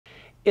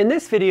In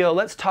this video,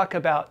 let's talk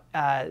about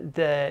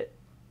the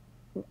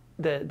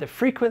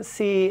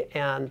frequency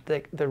and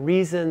the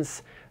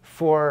reasons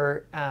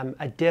for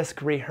a disc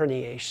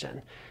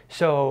reherniation.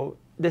 So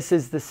this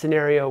is the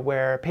scenario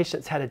where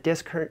patients had a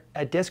disc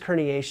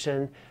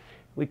herniation.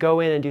 We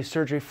go in and do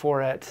surgery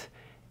for it,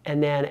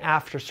 and then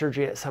after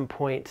surgery at some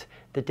point,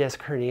 the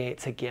disc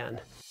herniates again.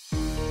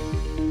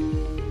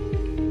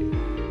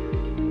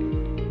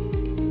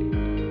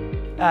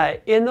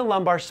 In the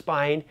lumbar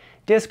spine,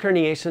 disc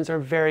herniations are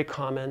very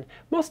common.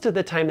 Most of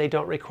the time they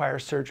don't require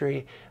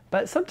surgery,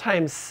 but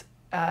sometimes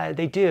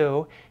they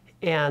do,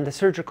 and the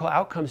surgical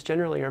outcomes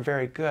generally are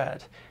very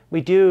good.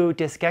 We do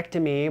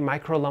discectomy,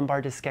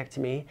 microlumbar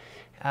discectomy,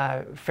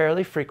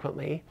 fairly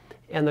frequently,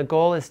 and the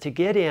goal is to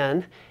get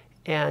in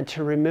and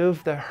to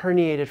remove the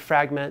herniated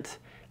fragment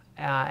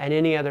and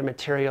any other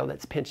material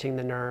that's pinching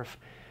the nerve.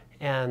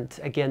 And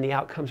again, the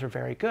outcomes are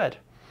very good.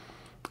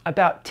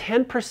 About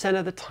 10%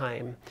 of the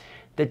time,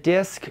 the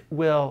disc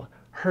will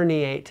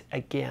herniate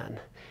again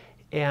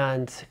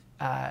and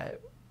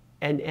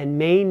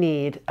may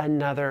need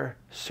another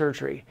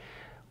surgery.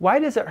 Why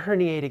does it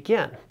herniate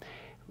again?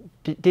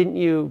 Didn't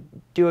you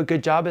do a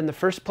good job in the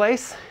first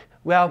place?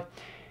 Well,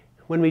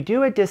 when we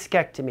do a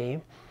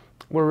discectomy,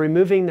 we're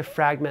removing the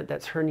fragment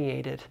that's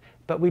herniated,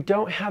 but we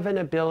don't have an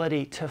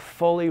ability to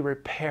fully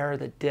repair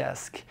the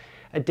disc.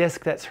 A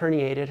disc that's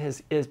herniated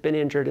has been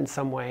injured in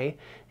some way,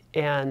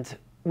 and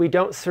we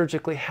don't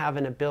surgically have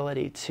an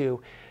ability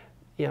to,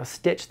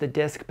 stitch the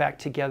disc back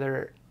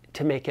together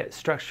to make it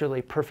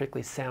structurally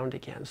perfectly sound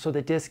again. So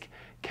the disc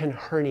can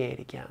herniate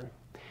again.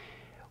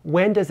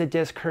 When does a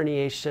disc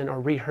herniation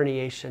or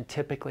reherniation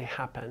typically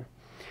happen?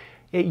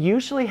 It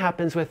usually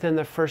happens within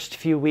the first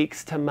few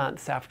weeks to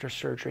months after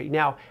surgery.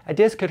 Now, a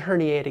disc could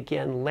herniate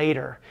again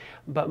later,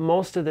 but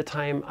most of the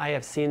time I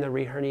have seen the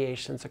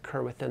reherniations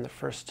occur within the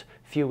first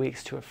few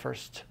weeks to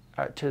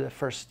the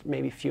first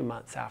maybe few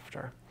months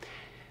after.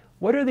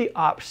 What are the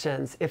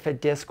options if a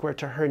disc were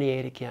to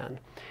herniate again?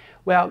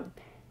 Well,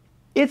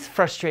 it's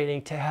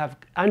frustrating to have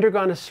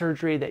undergone a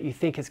surgery that you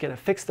think is going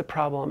to fix the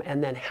problem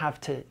and then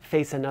have to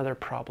face another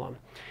problem.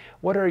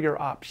 What are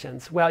your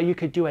options? Well, you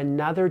could do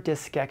another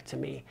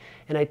discectomy,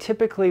 and I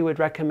typically would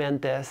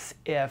recommend this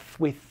if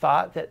we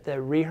thought that the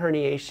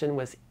reherniation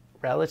was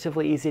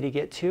relatively easy to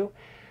get to.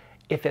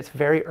 If it's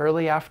very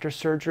early after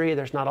surgery,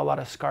 there's not a lot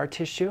of scar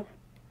tissue,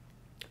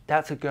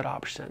 that's a good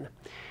option.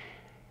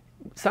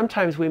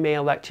 Sometimes we may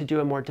elect to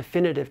do a more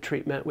definitive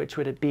treatment, which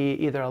would be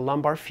either a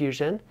lumbar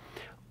fusion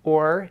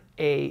or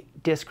a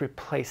disc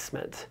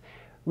replacement.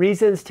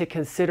 Reasons to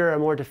consider a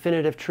more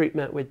definitive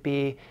treatment would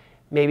be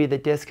maybe the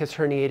disc has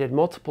herniated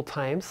multiple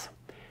times.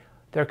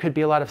 There could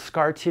be a lot of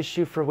scar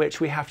tissue for which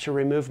we have to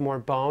remove more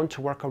bone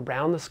to work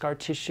around the scar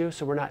tissue,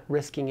 so we're not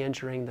risking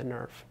injuring the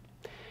nerve.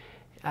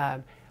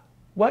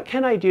 What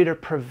can I do to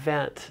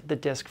prevent the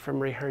disc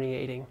from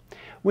reherniating?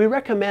 We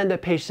recommend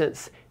that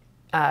patients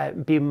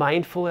be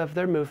mindful of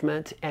their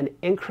movement and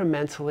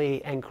incrementally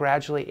and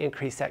gradually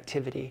increase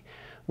activity.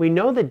 We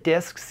know the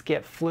discs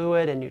get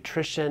fluid and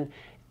nutrition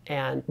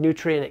and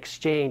nutrient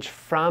exchange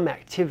from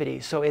activity,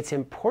 so it's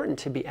important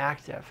to be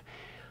active.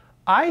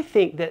 I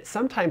think that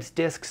sometimes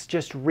discs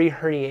just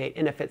reherniate,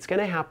 and if it's going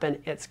to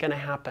happen, it's going to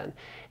happen.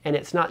 And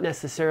it's not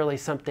necessarily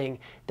something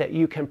that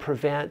you can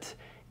prevent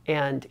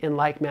and in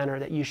like manner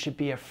that you should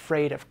be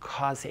afraid of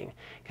causing,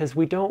 because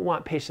we don't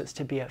want patients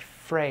to be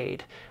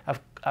afraid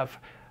of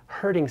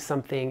hurting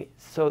something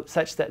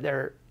such that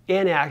they're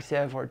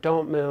inactive or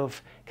don't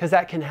move, because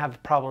that can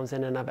have problems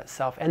in and of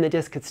itself, and the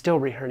disc could still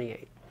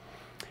reherniate.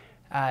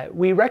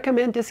 We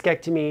recommend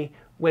discectomy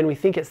when we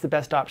think it's the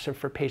best option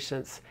for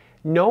patients,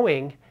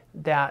 knowing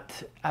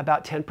that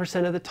about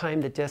 10% of the time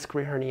the disc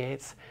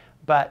reherniates,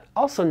 but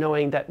also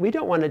knowing that we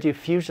don't want to do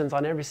fusions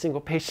on every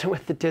single patient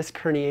with the disc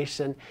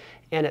herniation,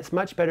 and it's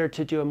much better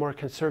to do a more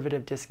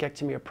conservative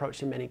discectomy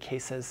approach in many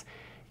cases.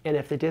 And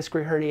if the disc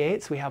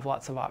reherniates, we have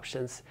lots of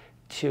options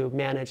to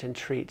manage and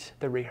treat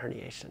the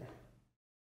reherniation.